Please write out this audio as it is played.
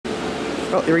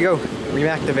Oh, here we go.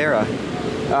 Rimac Nevera.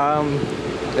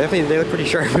 Definitely they look pretty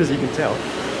sharp as you can tell.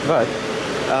 But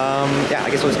yeah, I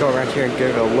guess we'll just go around here and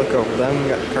give a look over them.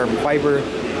 Got carbon fiber,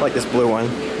 I like this blue one.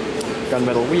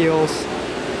 Gunmetal wheels,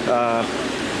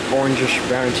 orangish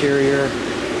brown interior,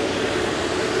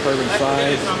 carbon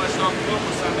sides.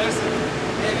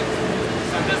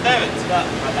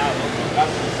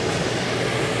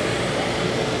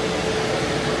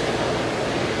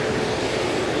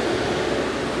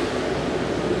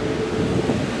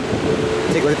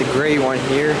 Take a look at the gray one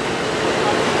here.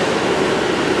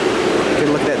 Good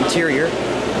look at that interior.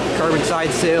 Carbon side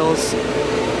sills.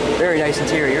 Very nice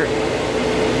interior.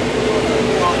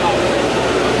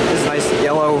 This is nice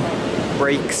yellow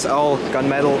brakes, all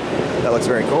gunmetal. That looks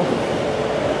very cool.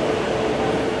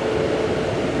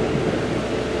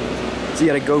 So you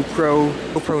got a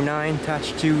GoPro 9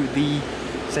 attached to the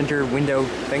center window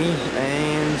thingy,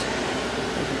 and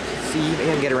see, I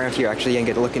can get around here actually and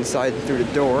get a look inside through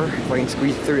the door. If I can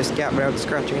squeeze through this gap without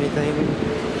scratching anything.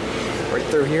 Right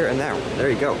through here, and now, there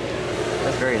you go.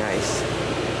 That's very nice.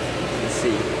 Let's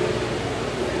see.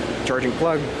 Charging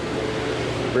plug,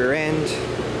 rear end.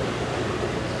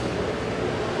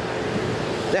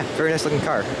 Yeah, very nice looking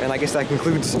car. And I guess that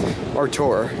concludes our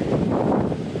tour.